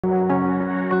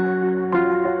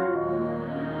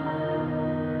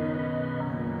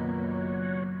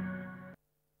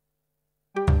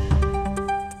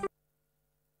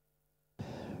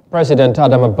President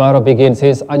Adama Barrow begins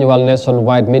his annual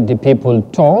nationwide Meet the People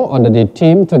tour under the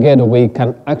theme Together We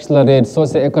Can Accelerate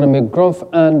Socio-Economic Growth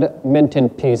and Maintain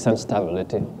Peace and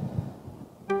Stability.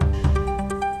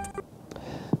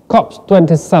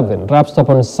 COP27 wraps up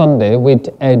on Sunday with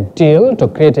a deal to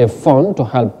create a fund to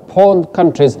help poor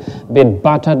countries being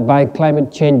battered by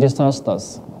climate change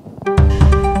disasters.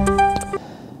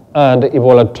 And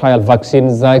Ebola trial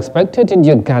vaccines are expected in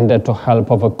Uganda to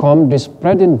help overcome the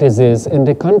spreading disease in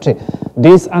the country.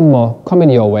 This and more coming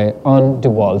your way on The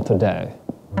World Today.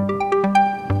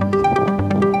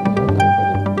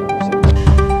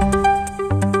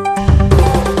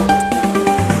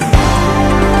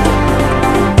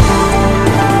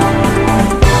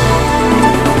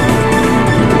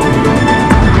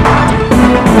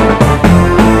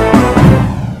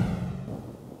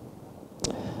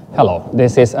 Hello,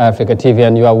 this is Eyeafrica TV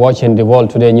and you are watching the World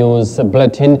Today News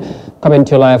Bulletin coming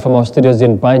to you live from our studios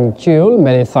in Banjul.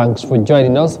 Many thanks for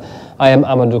joining us. I am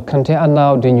Amadou Kante and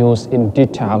now the news in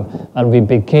detail. And we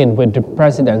begin with the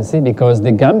presidency because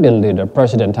the Gambian leader,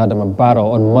 President Adama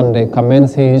Barrow, on Monday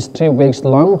commenced his 3 weeks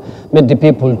long Meet the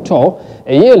People tour,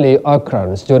 a yearly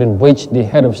occurrence during which the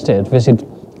head of state visits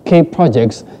key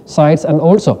projects, sites and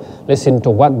also listen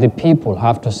to what the people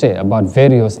have to say about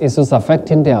various issues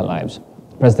affecting their lives.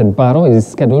 President Barrow is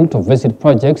scheduled to visit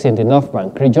projects in the North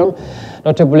Bank region,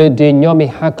 notably the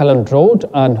Nyomi-Hakaland Road,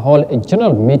 and hold a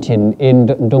general meeting in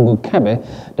Ndungu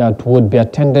Kebe that would be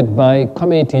attended by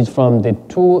communities from the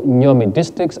 2 Nyomi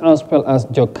districts as well as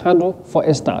Jokando for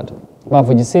a start.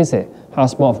 Mafuji Sise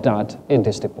has more of that in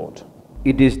this report.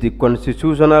 It is the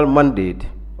constitutional mandate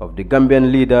of the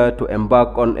Gambian leader to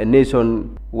embark on a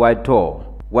nation-wide tour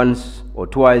once or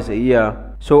twice a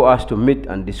year so as to meet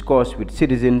and discuss with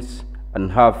citizens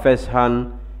and have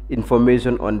first-hand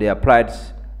information on their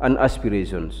plights and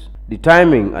aspirations. The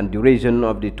timing and duration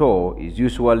of the tour is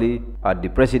usually at the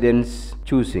president's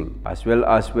choosing, as well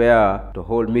as where to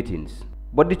hold meetings.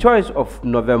 But the choice of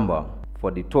November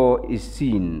for the tour is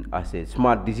seen as a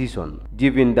smart decision,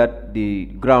 given that the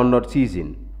groundnut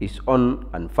season is on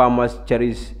and farmers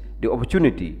cherish the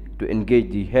opportunity to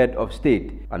engage the head of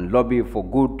state and lobby for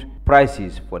good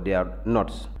prices for their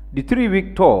nuts. The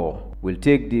 3-week tour will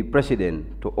take the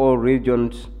president to all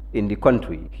regions in the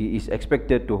country. He is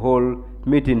expected to hold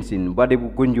meetings in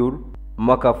Badebu Gunjur,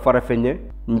 Maka Farafenye,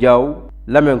 Njau,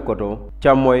 Lamenkoto,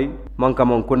 Chamoy,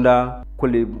 Mankamankunda,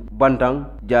 Kuli Bantang,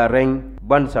 Jareng,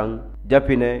 Bansang,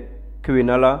 Japine,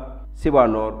 Kiwinala,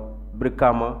 Sibanor,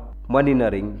 Brikama,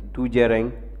 Maninaring,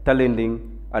 Tujereng,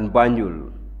 Talending, and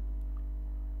Banjul.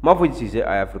 Mafuji Sise,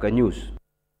 Eyeafrica News.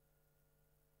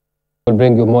 We'll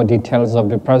bring you more details of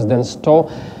the president's tour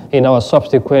in our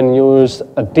subsequent news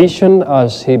edition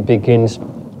as he begins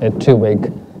a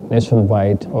 2-week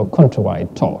nationwide or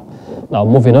countrywide tour. Now,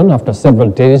 moving on, after several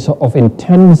days of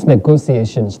intense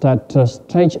negotiations that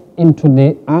stretched into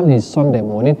the early Sunday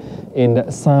morning in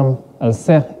Sharm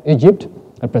el-Sheikh, Egypt,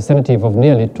 a representative of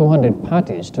nearly 200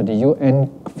 parties to the UN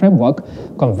Framework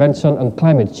Convention on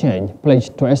Climate Change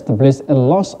pledged to establish a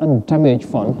loss and damage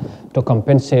fund to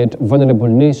compensate vulnerable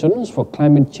nations for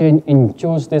climate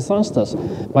change-induced disasters.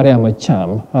 Mariama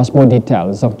Cham has more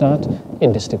details of that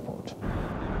in this report.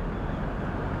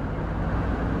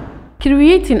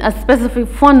 Creating a specific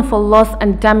fund for loss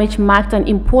and damage marked an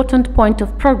important point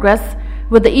of progress,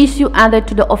 with the issue added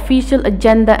to the official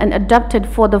agenda and adopted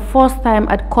for the first time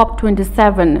at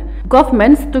COP27.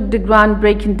 Governments took the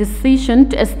groundbreaking decision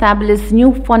to establish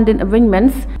new funding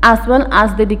arrangements as well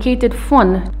as dedicated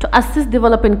fund to assist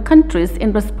developing countries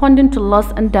in responding to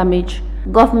loss and damage.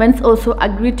 Governments also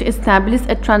agreed to establish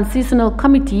a transitional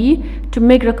committee to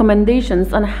make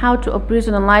recommendations on how to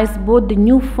operationalize both the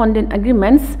new funding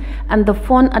agreements and the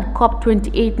fund at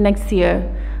COP28 next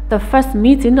year. The first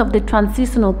meeting of the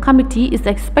Transitional Committee is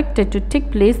expected to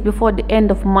take place before the end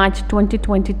of March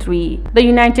 2023. The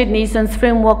United Nations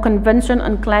Framework Convention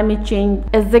on Climate Change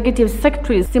Executive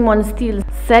Secretary Simon Steele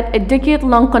said a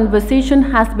decade-long conversation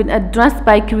has been addressed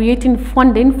by creating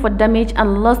funding for damage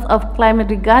and loss of climate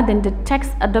regarding the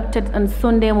text adopted on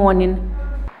Sunday morning.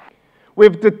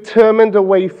 We've determined a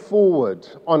way forward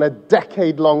on a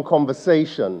decade-long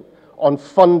conversation on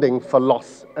funding for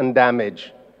loss and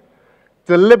damage,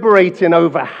 deliberating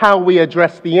over how we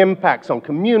address the impacts on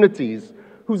communities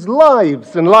whose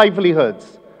lives and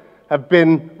livelihoods have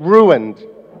been ruined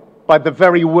by the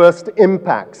very worst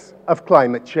impacts of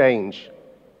climate change.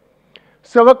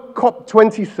 So at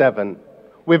COP27,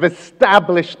 we've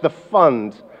established the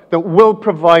fund that will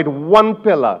provide one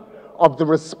pillar of the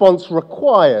response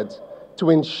required to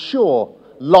ensure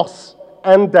loss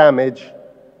and damage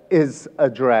is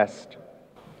addressed.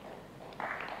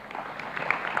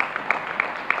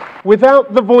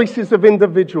 Without the voices of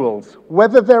individuals,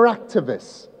 whether they're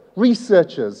activists,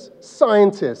 researchers,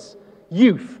 scientists,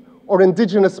 youth, or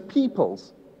indigenous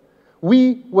peoples,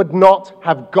 we would not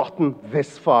have gotten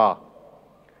this far.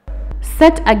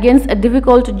 Set against a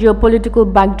difficult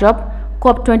geopolitical backdrop,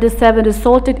 COP27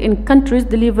 resulted in countries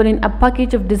delivering a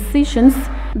package of decisions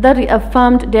that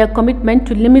reaffirmed their commitment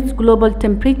to limit global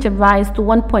temperature rise to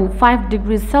 1.5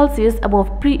 degrees Celsius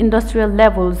above pre-industrial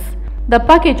levels. The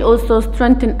package also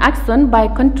strengthened action by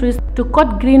countries to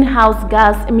cut greenhouse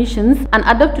gas emissions and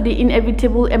adapt to the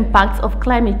inevitable impacts of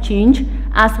climate change,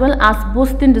 as well as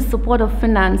boosting the support of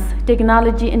finance,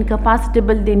 technology and capacity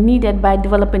building needed by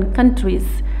developing countries.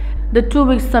 The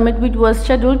two-week summit, which was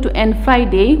scheduled to end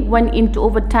Friday, went into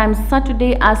overtime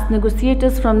Saturday as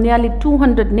negotiators from nearly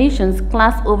 200 nations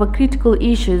clashed over critical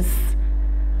issues.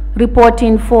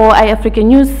 Reporting for Eyeafrica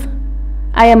News,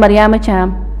 I am Mariama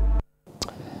Cham.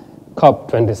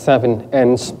 COP27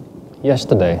 ends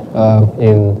yesterday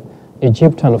in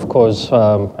Egypt, and of course,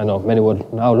 I know many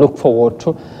would now look forward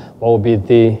to what will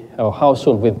be how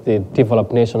soon will the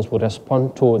developed nations will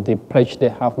respond to the pledge they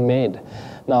have made.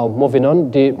 Now, moving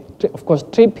on, of course,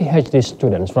 3 PhD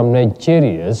students from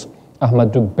Nigeria's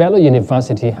Ahmadu Bello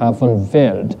University have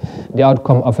unveiled the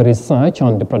outcome of a research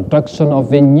on the production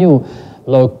of a new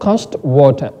low-cost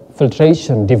water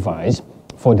filtration device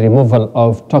for the removal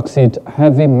of toxic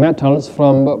heavy metals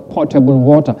from potable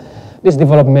water. This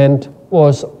development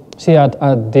was shared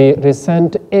at the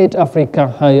recent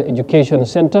Eyeafrica Higher Education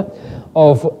Center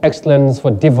of Excellence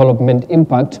for Development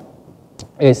Impact,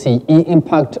 ACE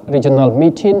Impact Regional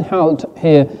Meeting held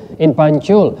here in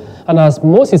Banjul. And as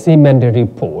Moses Imende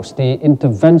reports, the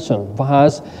intervention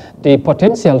has the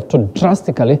potential to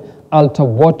drastically alter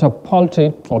water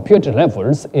quality or purity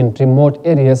levels in remote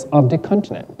areas of the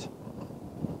continent.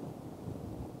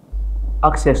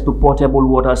 Access to potable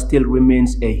water still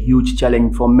remains a huge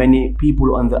challenge for many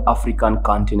people on the African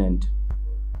continent.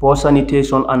 Poor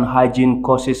sanitation and hygiene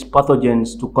causes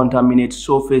pathogens to contaminate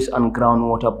surface and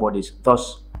groundwater bodies,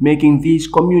 thus making these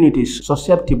communities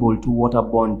susceptible to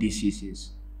waterborne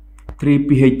diseases. 3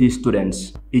 PhD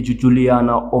students, Iju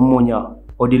Juliana Omonya,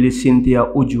 Odili Cynthia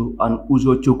Uju, and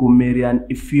Uzo Chukwu Marian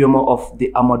Ifeoma of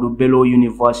the Ahmadu Bello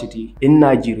University in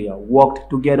Nigeria worked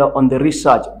together on the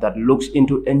research that looks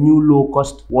into a new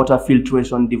low-cost water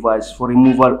filtration device for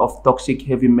removal of toxic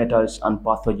heavy metals and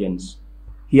pathogens.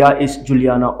 Here is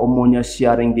Juliana Omonya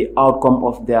sharing the outcome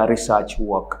of their research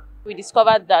work. We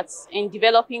discovered that in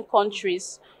developing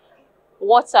countries,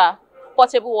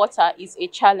 potable water is a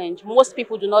challenge. Most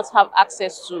people do not have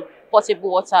access to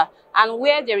potable water, and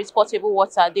where there is potable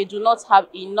water, they do not have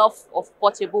enough of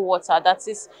potable water. That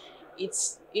is,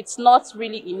 it's not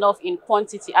really enough in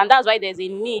quantity, and that's why there's a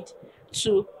need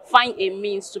to find a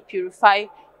means to purify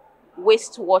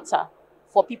wastewater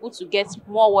for people to get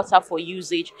more water for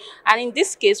usage. And in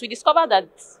this case, we discovered that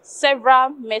several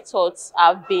methods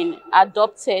have been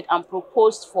adopted and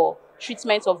proposed for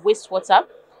treatment of wastewater,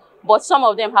 but some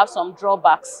of them have some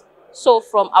drawbacks. So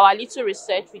from our little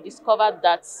research, we discovered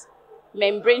that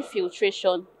membrane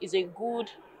filtration is a good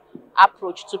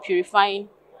approach to purifying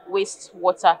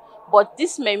wastewater, but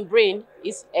this membrane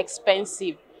is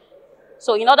expensive.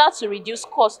 So in order to reduce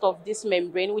cost of this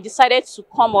membrane, we decided to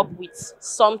come up with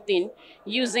something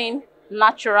using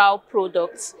natural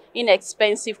products,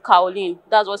 inexpensive kaolin,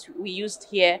 that's what we used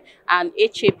here, and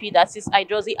HAP, that is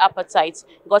hydroxyapatite,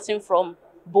 gotten from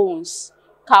bones,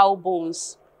 cow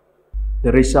bones.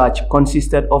 The research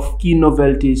consisted of key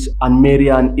novelties, and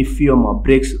Marian Ifeoma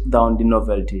breaks down the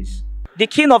novelties. The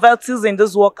key novelties in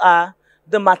this work are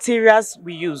the materials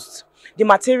we used. The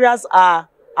materials are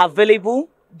available,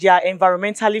 they are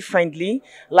environmentally friendly.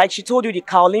 Like she told you, the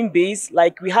kaolin base,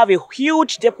 like we have a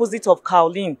huge deposit of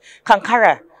kaolin,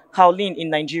 Kankara kaolin in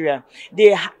Nigeria.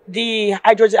 The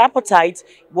hydroxyapatite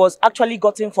was actually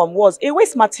gotten from a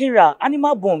waste material,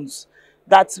 animal bones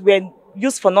that were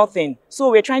used for nothing.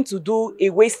 So we're trying to do a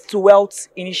waste to wealth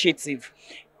initiative.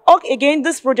 Again,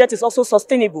 this project is also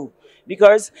sustainable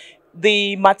because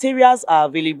the materials are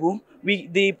available.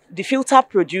 The filter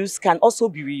produced can also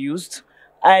be reused.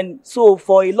 And so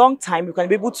for a long time, you can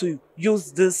be able to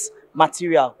use this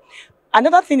material.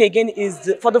 Another thing again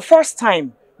is for the first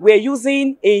time, we're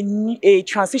using a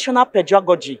transitional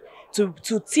pedagogy to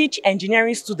teach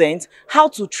engineering students how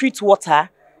to treat water,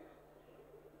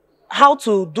 how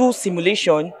to do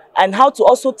simulation, and how to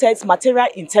also test material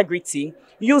integrity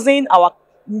using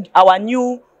our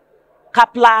new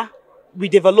Kapla we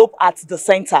develop at the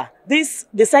center.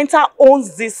 The center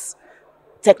owns this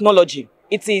technology.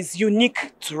 It is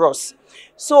unique to us.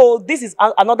 So this is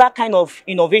another kind of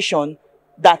innovation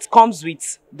that comes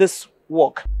with this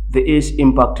work. The ACE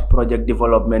Impact Project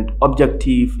development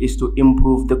objective is to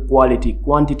improve the quality,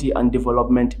 quantity, and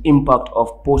development impact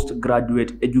of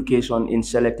postgraduate education in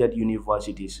selected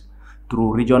universities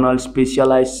through regional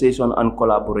specialization and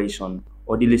collaboration.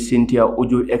 Odile Cynthia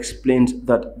Uju explains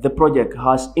that the project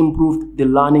has improved the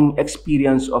learning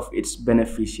experience of its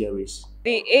beneficiaries.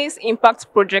 The ACE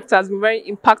Impact Project has been very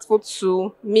impactful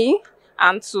to me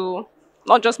and to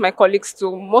not just my colleagues,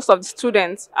 to most of the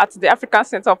students at the African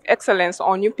Center of Excellence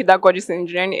on New Pedagogies in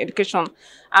Engineering Education.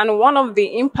 And one of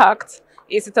the impacts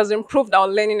is it has improved our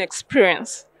learning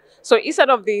experience. So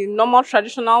instead of the normal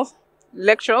traditional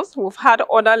lectures, we've had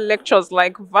other lectures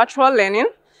like virtual learning,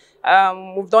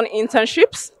 we've done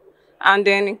internships, and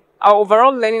then our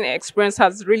overall learning experience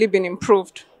has really been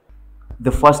improved.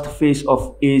 The first phase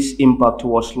of ACE Impact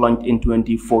was launched in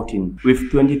 2014 with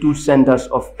 22 centers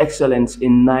of excellence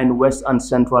in 9 West and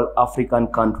Central African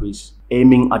countries,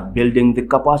 aiming at building the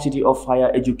capacity of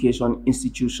higher education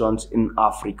institutions in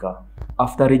Africa.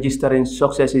 After registering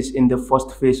successes in the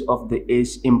first phase of the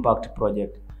ACE Impact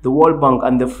project, the World Bank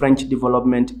and the French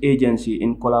Development Agency,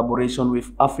 in collaboration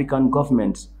with African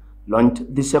governments,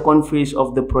 launched the second phase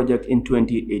of the project in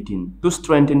 2018 to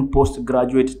strengthen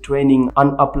postgraduate training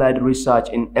and applied research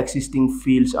in existing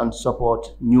fields and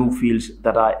support new fields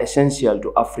that are essential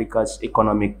to Africa's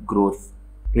economic growth.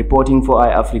 Reporting for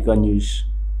Eyeafrica News,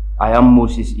 I am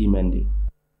Moses Imendi.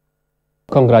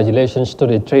 Congratulations to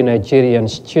the 3 Nigerian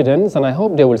students, and I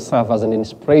hope they will serve as an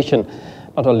inspiration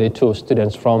not only to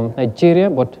students from Nigeria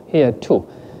but here too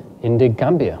in the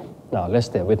Gambia. Now let's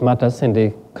stay with matters in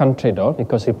the country though,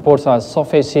 because reports are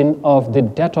surfacing of the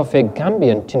death of a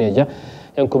Gambian teenager,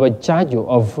 Yahya Jammeh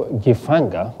of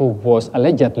Gifanga, who was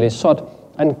allegedly shot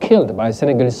and killed by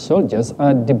Senegalese soldiers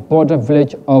at the border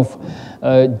village of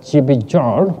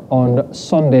Djibijor on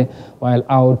Sunday while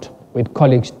out with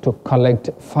colleagues to collect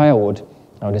firewood.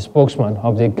 Now, the spokesman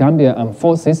of the Gambia Armed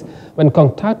Forces, when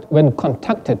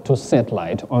contacted to shed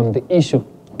light on the issue,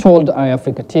 told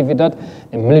Eyeafrica TV that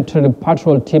a military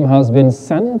patrol team has been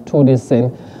sent to the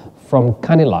scene from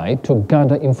Kanilai to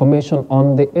gather information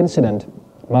on the incident.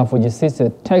 Mafuji Sise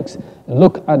takes a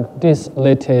look at this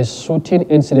latest shooting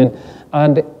incident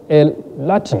and a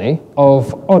litany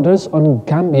of others on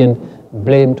Gambian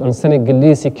blamed on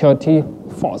Senegalese security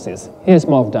forces. Here's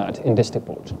more of that in this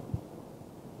report.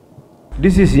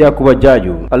 This is Yahya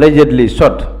Jammeh, allegedly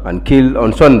shot and killed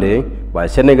on Sunday by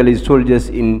Senegalese soldiers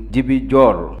in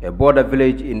Djibijor, a border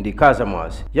village in the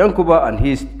Casamance. Yankuba and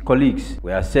his colleagues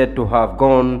were said to have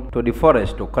gone to the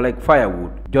forest to collect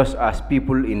firewood, just as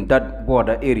people in that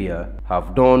border area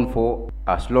have done for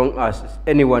as long as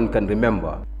anyone can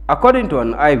remember. According to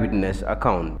an eyewitness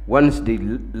account, once the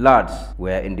lads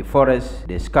were in the forest,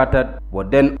 they scattered,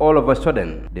 but then all of a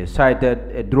sudden, they sighted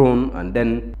a drone and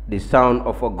then the sound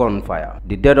of a gunfire.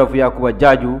 The death of Yahya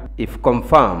Jammeh, if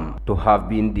confirmed to have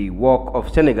been the work of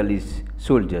Senegalese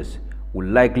soldiers, will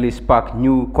likely spark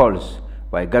new calls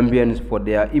by Gambians for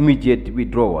their immediate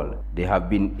withdrawal. They have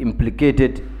been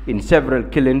implicated in several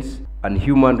killings and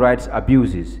human rights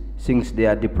abuses since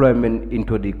their deployment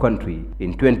into the country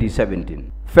in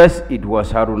 2017. First, it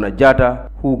was Haruna Jatta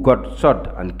who got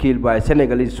shot and killed by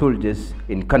Senegalese soldiers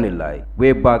in Kanilai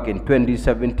way back in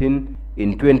 2017.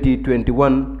 In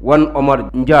 2021, one Omar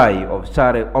Njai of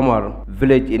Sare Omar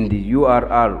village in the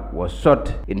URR was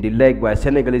shot in the leg by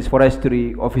Senegalese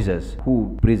forestry officers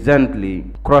who presently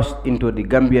crossed into the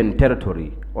Gambian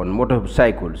territory on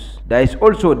motorcycles. There is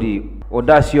also the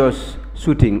audacious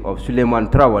shooting of Suleiman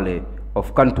Traoré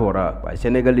of Kantora by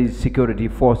Senegalese security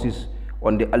forces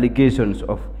on the allegations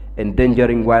of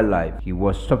endangering wildlife. He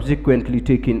was subsequently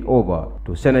taken over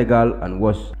to Senegal and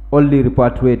was only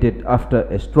repatriated after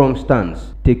a strong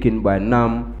stance taken by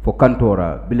NAM for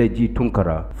Kantora, Bileji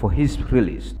Tunkara, for his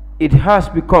release. It has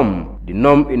become the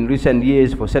norm in recent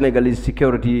years for Senegalese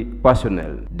security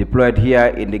personnel deployed here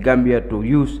in the Gambia to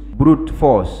use brute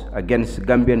force against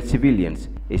Gambian civilians,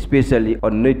 especially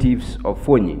on natives of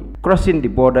Fonyi. Crossing the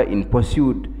border in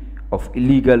pursuit of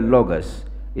illegal loggers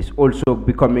is also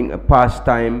becoming a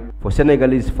pastime for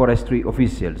Senegalese forestry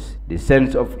officials. The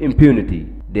sense of impunity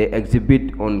they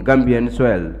exhibit on Gambian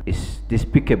soil is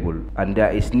despicable, and there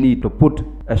is need to put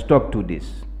a stop to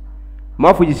this.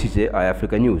 Mafuji Sise,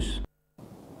 Eyeafrica News.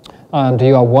 And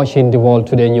you are watching the World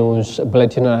Today News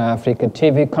Bulletin on Eyeafrica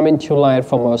TV, coming to you live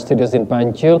from our studios in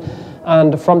Banjul.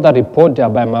 And from that report there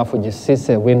by Mafuji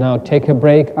Sise, we now take a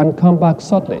break and come back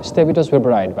shortly. Stay with us, we'll be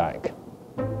right back.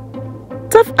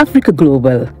 Taf Africa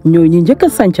Global ñoo ñi njëkk a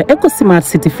sanca Eco Smart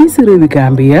City fii si réewi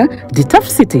Gambia di Taf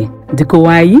City di ko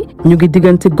waayi ñu ngi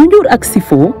diggante Gunjur ak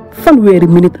Sifo fanweeri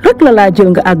minute rek la laa jël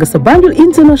nga àgg sa Banjul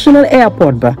International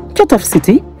Airport ba ca Taf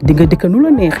City di nga dëkk nu la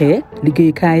neexee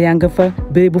liggéeykaay yaa nga fa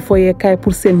bérébu foyeekaay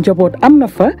pour seen njaboot am na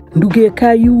fa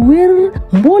ndugeekaay yu wér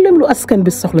mboolem lu askan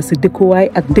bi soxla si dëkkuwaay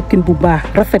ak dëkkin bu baax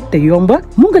rafet te yomba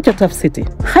mu nga ca Taf City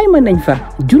xayma nañ fa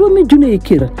juróomi junne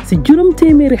kër si juróom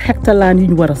téeméeri hectalaan yu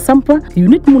ñu war a sampa yu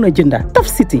nit mun a jënda Taf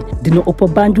City dina ëpp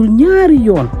Banjul ñaari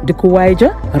yoon dëkkuwaay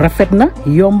ja rafet na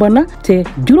yomba na te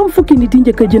juróom fukki nit yi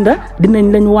njëkk a jënda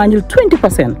dinañ lañ wàññil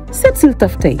 20% seet sil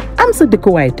Taf tey am sa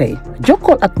dëkkuwaay tey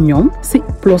jokkool ak ñoom si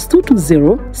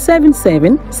 +220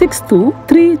 77 62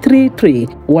 333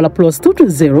 wala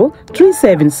 +220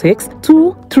 376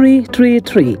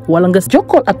 2333 wala nga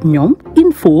jokkool ak ñoom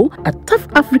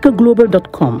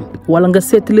info@tafafricaglobal.com wala nga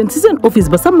seeti leen si seen office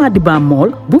ba sa Madiba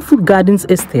Mall bu Food Gardens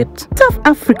Estate. Taf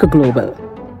Africa Global.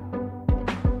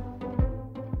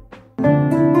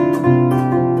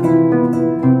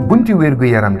 bunti wérgu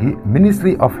yaram gi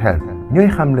Ministry of Health ñooy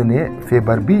xamle ne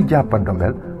feebar bi jàppa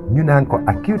ndombel ñu naan ko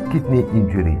acute kidney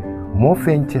injury moo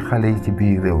feeñ ci xale yi ci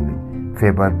biir réew mi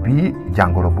feebar bi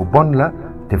jàngoro bu bon la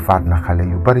te faat na xale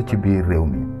yu bari ci biir réew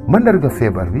mi mandarga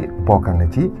feebar bi bokk na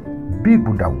ci biir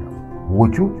bu daw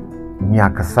wuccu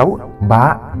ñàkk saw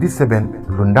mbaa di seben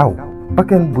lu ndaw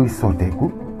bakkan buy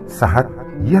sooteeku saxat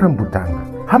yaram bu tàng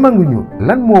xamanguñu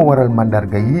lan moo waral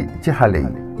mandarga yi ci xale yi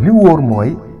li wóor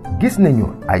mooy gis nañu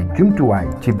ay jumtuwaay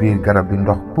ci biir garab bi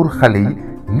ndox pour xale yi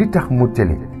li tax mu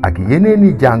tële ak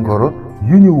yeneeni jàngoro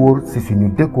yu ñu wóor ci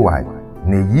suñu dëkkuwaay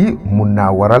ne yii mun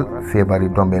naa waral feebari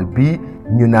ndombel bii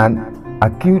ñu naan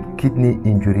acute kidney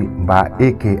injury mbaa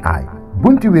AKI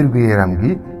bunti wér-gu-yaram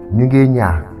gi ñu ngi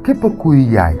ñaax képp kuy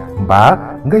yaay mbaa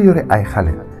nga yore ay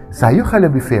xale saa yu xale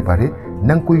bi feebare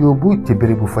na nga ko yóbbu ci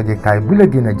bérébu fajekaay bu la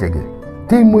gën a jege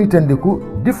tey moytandiku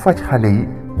di faj xale yi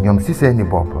ñoom ci seeni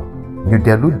bopp ñu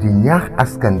dellu di ñaax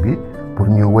askan bi pour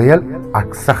ñu wéyal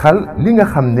ak saxal li nga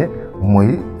xam ne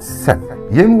mooy set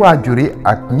yéen waajur yi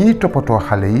ak ñiy toppatoo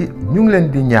xale yi ñu ngi leen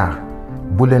di ñaax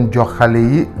bu leen jox xale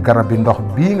yi garabi ndox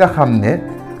bii nga xam ne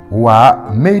waa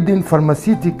Maiden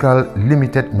Pharmaceutical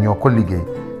Limited ñoo ko liggéey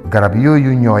garab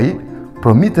yooyu ñooy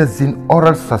Promethazine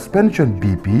oral suspension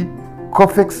BP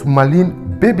Cofex Malin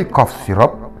baby cough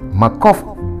syrup Macof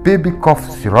baby cough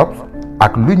syrup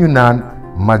ak lu ñu naan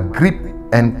ma grip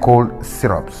and cold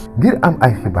syrups ngir am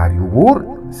ay xibaar yu wóor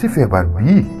ci feebar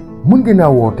bii mun ngeen a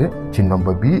woote ci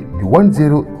nomba bi di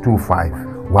 1025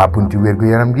 waa bunti wérgu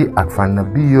yaram gi ak fànn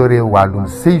bi yore wàllum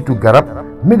saytu garab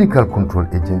Medical Control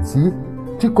Agency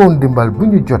ci kaw ndimbal bu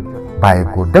ñu jot bàyyi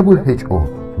ko WHO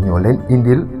ñoo leen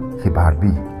indil xibaar bi.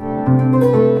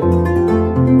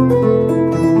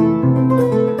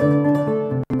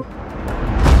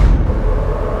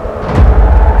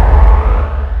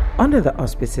 Under the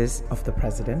auspices of the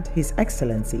President, His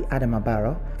Excellency Adama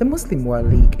Barrow, the Muslim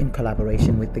World League, in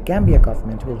collaboration with the Gambia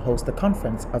government, will host the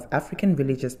Conference of African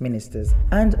Religious Ministers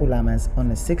and Ulamas on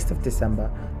the 6th of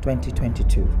December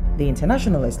 2022. The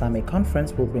International Islamic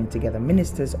Conference will bring together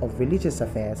ministers of religious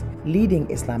affairs, leading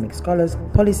Islamic scholars,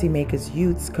 policymakers,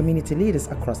 youths, community leaders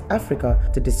across Africa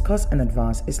to discuss and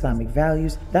advance Islamic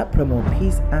values that promote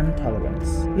peace and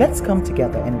tolerance. Let's come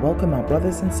together and welcome our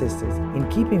brothers and sisters in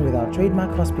keeping with our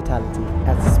trademark hospitality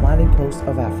at the Smiling Coast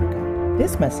of Africa.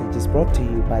 This message is brought to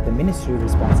you by the ministry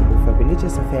responsible for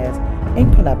religious affairs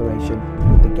in collaboration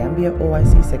with the Gambia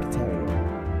OIC Secretariat.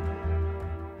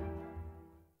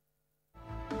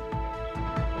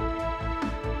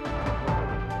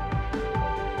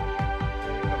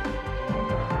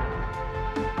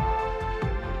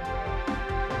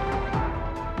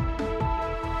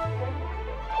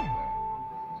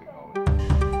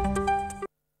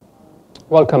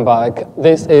 Welcome back.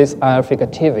 This is Eyeafrica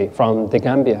TV from the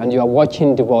Gambia, and you are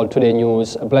watching the World Today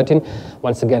News Bulletin.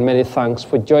 Once again, many thanks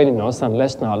for joining us, and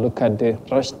let's now look at the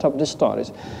rest of the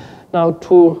stories. Now,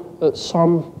 to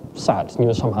some sad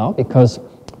news somehow, because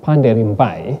Pandey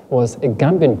Rimbai was a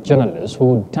Gambian journalist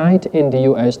who died in the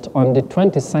U.S. on the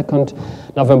 22nd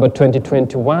November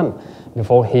 2021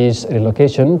 before his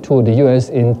relocation to the U.S.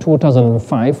 in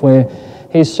 2005, where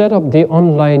he set up the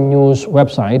online news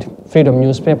website, Freedom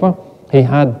Newspaper. He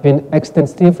had been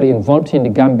extensively involved in the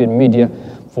Gambian media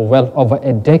for well over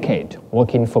a decade,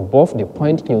 working for both the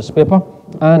Point newspaper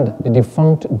and the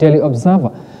defunct Daily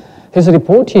Observer. His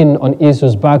reporting on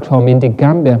issues back home in the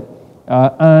Gambia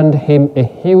earned him a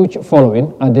huge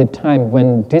following at a time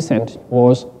when dissent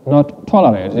was not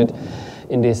tolerated.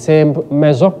 In the same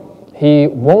measure, he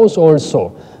was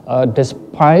also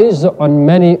despised on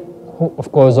many,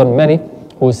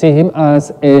 who see him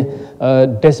as a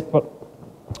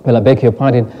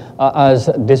as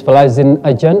displeasing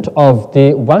agent of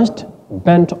the worst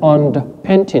bent on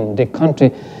painting the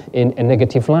country in a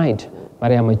negative light.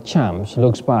 Yahya Jammeh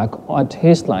looks back at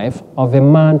his life of a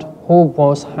man who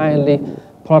was highly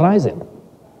polarizing.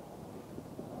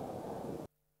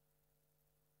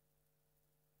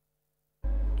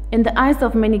 In the eyes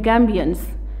of many Gambians,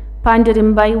 Panderi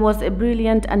Mbai was a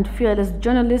brilliant and fearless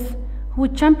journalist who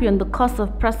championed the cause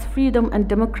of press freedom and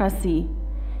democracy.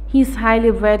 His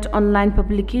highly read online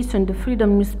publication, The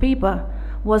Freedom newspaper,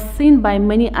 was seen by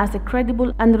many as a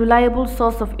credible and reliable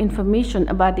source of information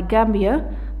about the Gambia,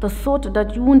 the sort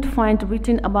that you won't find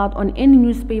written about on any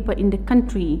newspaper in the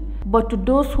country. But to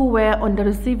those who were on the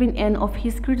receiving end of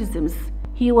his criticisms,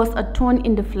 he was a thorn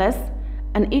in the flesh,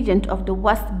 an agent of the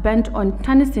West bent on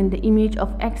tarnishing the image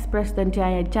of ex-President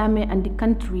Yahya Jammeh and the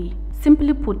country.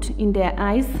 Simply put, in their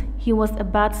eyes, he was a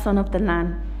bad son of the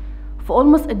land. For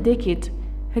almost a decade,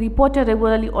 he reported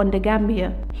regularly on the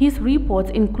Gambia. His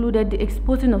reports included the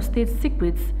exposing of state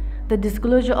secrets, the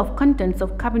disclosure of contents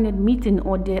of cabinet meetings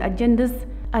or their agendas,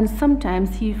 and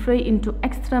sometimes he frayed into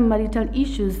extramarital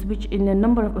issues which in a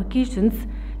number of occasions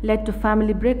led to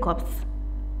family breakups.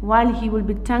 While he will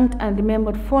be thanked and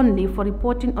remembered fondly for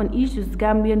reporting on issues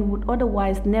Gambians would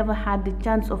otherwise never had the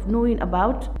chance of knowing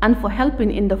about, and for helping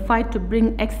in the fight to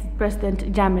bring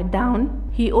ex-President Jammeh down,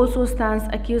 he also stands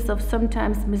accused of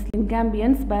sometimes misleading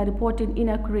Gambians by reporting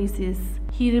inaccuracies.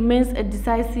 He remains a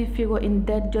decisive figure in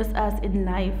death just as in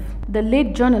life. The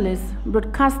late journalist,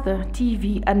 broadcaster,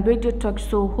 TV and radio talk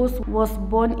show host was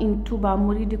born in Tuba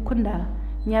Muridi Kunda,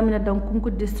 Nyamina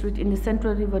Donkunku district in the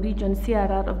Central River region,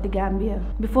 CRR of the Gambia.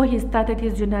 Before he started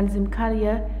his journalism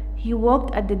career, he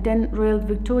worked at the then Royal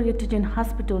Victoria Teaching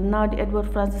Hospital, now the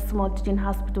Edward Francis Small Teaching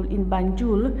Hospital in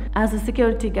Banjul, as a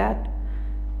security guard.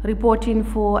 Reporting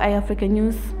for Eyeafrica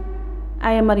News,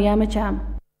 I am Yahya Jammeh.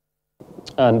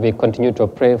 And we continue to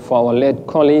pray for our late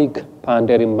colleague,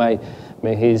 Panderi Mbai.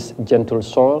 May his gentle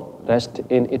soul rest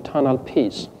in eternal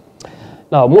peace.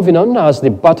 Now, moving on, as the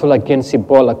battle against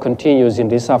Ebola continues in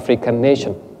this African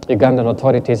nation, Ugandan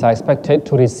authorities are expected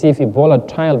to receive Ebola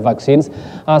trial vaccines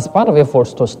as part of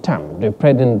efforts to stem the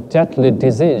spreading deadly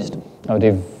disease. Now,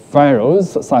 the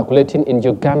virus circulating in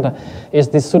Uganda is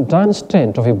the Sudan strain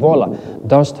of Ebola.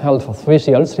 Thus, health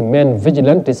officials remain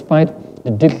vigilant despite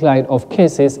the decline of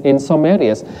cases in some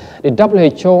areas. The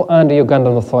WHO and the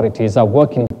Ugandan authorities are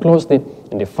working closely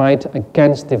in the fight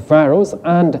against the virus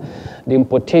and the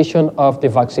importation of the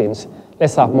vaccines.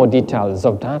 Let's have more details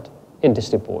of that in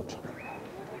this report.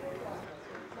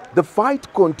 The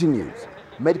fight continues.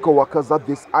 Medical workers at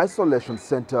this isolation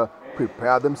center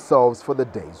prepare themselves for the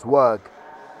day's work.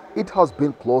 It has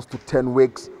been close to 10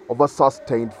 weeks of a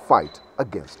sustained fight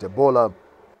against Ebola.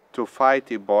 To fight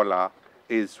Ebola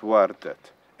is worth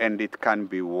it, and it can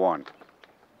be won.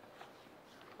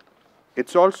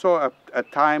 It's also a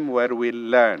time where we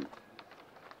learn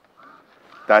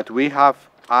that we have,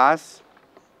 as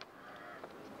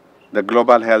the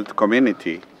global health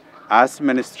community, as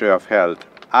Ministry of Health,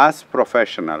 as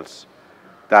professionals,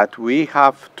 that we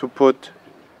have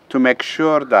to make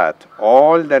sure that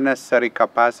all the necessary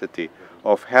capacity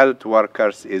of health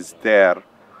workers is there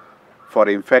for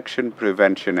infection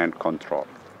prevention and control.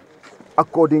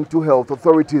 According to health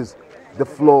authorities, the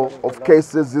flow of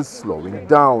cases is slowing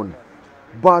down.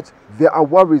 But there are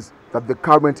worries that the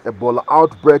current Ebola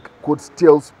outbreak could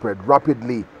still spread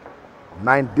rapidly.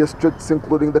 9 districts,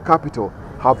 including the capital,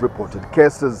 have reported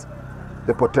cases.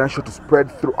 The potential to spread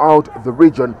throughout the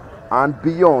region and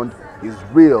beyond is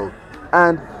real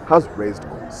and has raised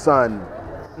concern.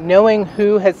 Knowing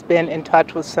who has been in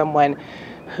touch with someone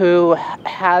who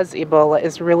has Ebola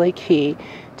is really key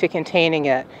to containing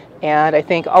it. And I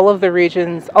think all of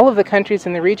the countries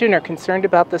in the region are concerned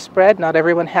about the spread. Not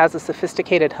everyone has a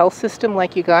sophisticated health system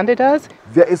like Uganda does.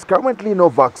 There is currently no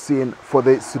vaccine for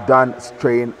the Sudan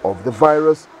strain of the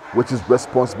virus, which is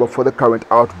responsible for the current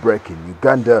outbreak in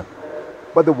Uganda.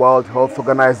 But the World Health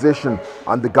Organization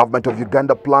and the government of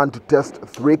Uganda plan to test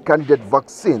 3 candidate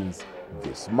vaccines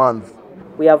this month.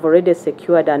 We have already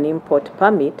secured an import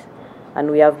permit, and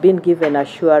we have been given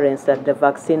assurance that the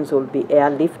vaccines will be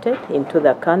airlifted into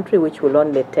the country, which will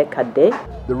only take a day.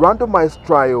 The randomized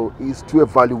trial is to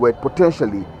evaluate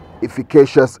potentially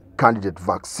efficacious candidate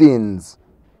vaccines.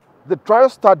 The trial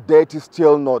start date is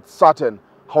still not certain.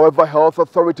 However, health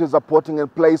authorities are putting in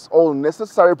place all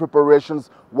necessary preparations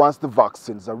once the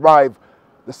vaccines arrive.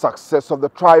 The success of the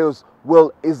trials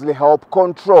will easily help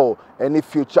control any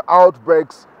future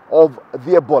outbreaks of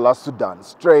the Ebola Sudan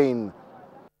strain.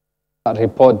 A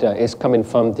report is coming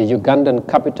from the Ugandan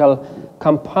capital,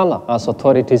 Kampala, as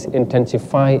authorities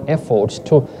intensify efforts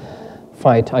to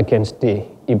fight against the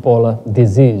Ebola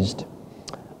disease.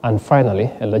 And finally,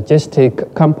 a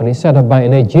logistic company set up by a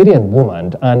Nigerian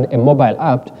woman and a mobile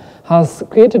app has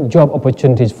created job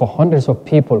opportunities for hundreds of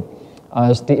people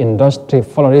as the industry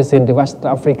flourishes in the West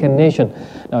African nation.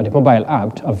 Now, the mobile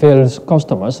app avails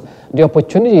customers the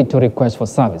opportunity to request for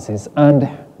services and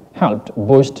helped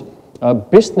boost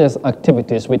business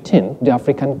activities within the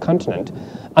African continent.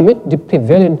 Amid the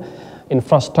prevailing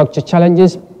infrastructure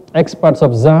challenges, experts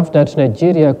observe that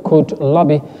Nigeria could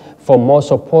lobby for more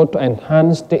support to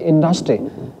enhance the industry.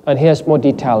 And here's more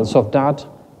details of that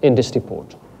in this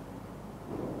report.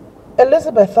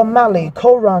 Elizabeth Omali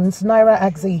co-runs Naira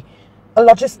Axi, a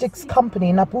logistics company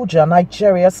in Abuja,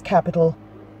 Nigeria's capital.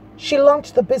 She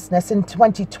launched the business in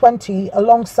 2020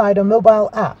 alongside a mobile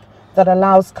app that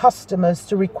allows customers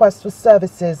to request for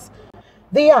services.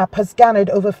 The app has garnered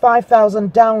over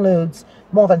 5,000 downloads,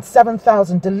 more than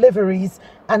 7,000 deliveries,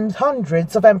 and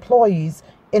hundreds of employees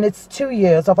in its 2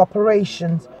 years of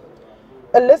operations.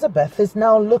 Elizabeth is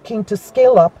now looking to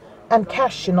scale up and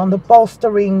cash in on the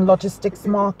bolstering logistics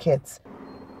markets.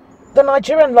 The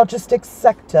Nigerian logistics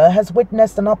sector has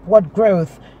witnessed an upward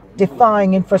growth,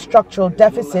 defying infrastructural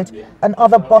deficit and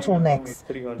other bottlenecks.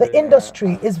 The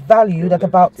industry is valued at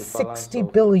about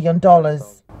 $60 billion.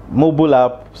 Mobile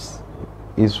apps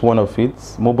is one of it.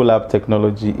 Mobile app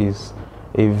technology is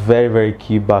a very, very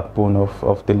key backbone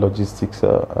of the logistics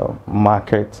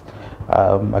market.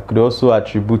 I could also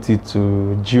attribute it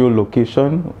to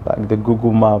geolocation, like the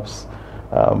Google Maps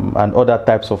and other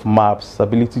types of maps,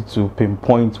 ability to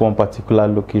pinpoint one particular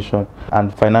location,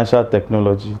 and financial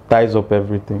technology ties up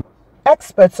everything.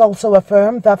 Experts also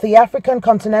affirm that the African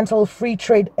Continental Free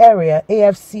Trade Area,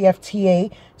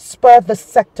 AFCFTA, spurred the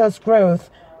sector's growth.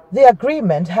 The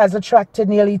agreement has attracted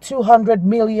nearly $200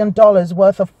 million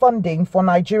worth of funding for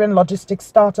Nigerian logistics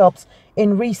startups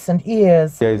in recent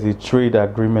years. There is a trade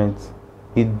agreement.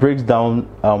 It breaks down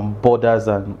borders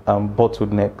and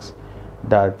bottlenecks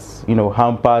that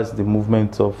hampers the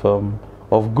movement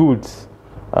of goods,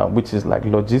 which is like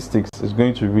logistics. Is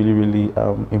going to really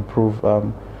improve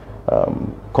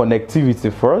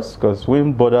connectivity for us, because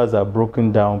when borders are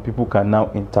broken down, people can now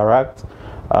interact.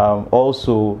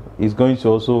 Also, is going to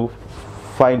also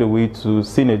find a way to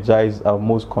synergize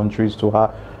most countries to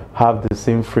have the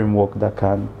same framework that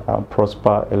can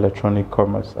prosper electronic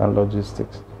commerce and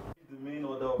logistics.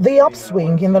 The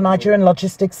upswing in the Nigerian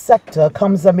logistics sector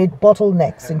comes amid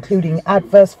bottlenecks, including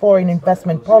adverse foreign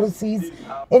investment policies,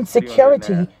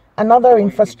 insecurity, and other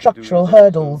infrastructural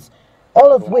hurdles,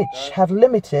 all of which have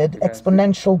limited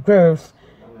exponential growth.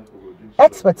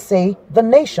 Experts say the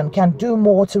nation can do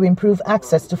more to improve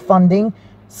access to funding,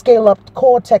 scale up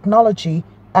core technology,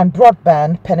 and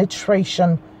broadband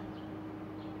penetration.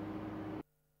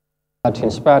 That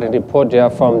inspiring report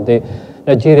there from the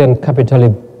Nigerian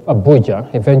capital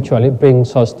Abuja eventually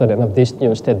brings us to the end of this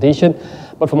news edition.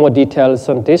 But for more details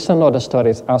on this and other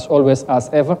stories, as always, as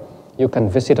ever, you can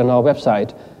visit on our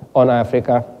website on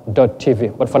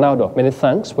Eyeafrica.tv. But for now, though, many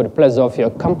thanks for the pleasure of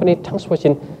your company. Thanks for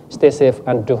watching. Stay safe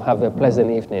and do have a pleasant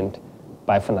evening.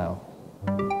 Bye for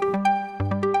now.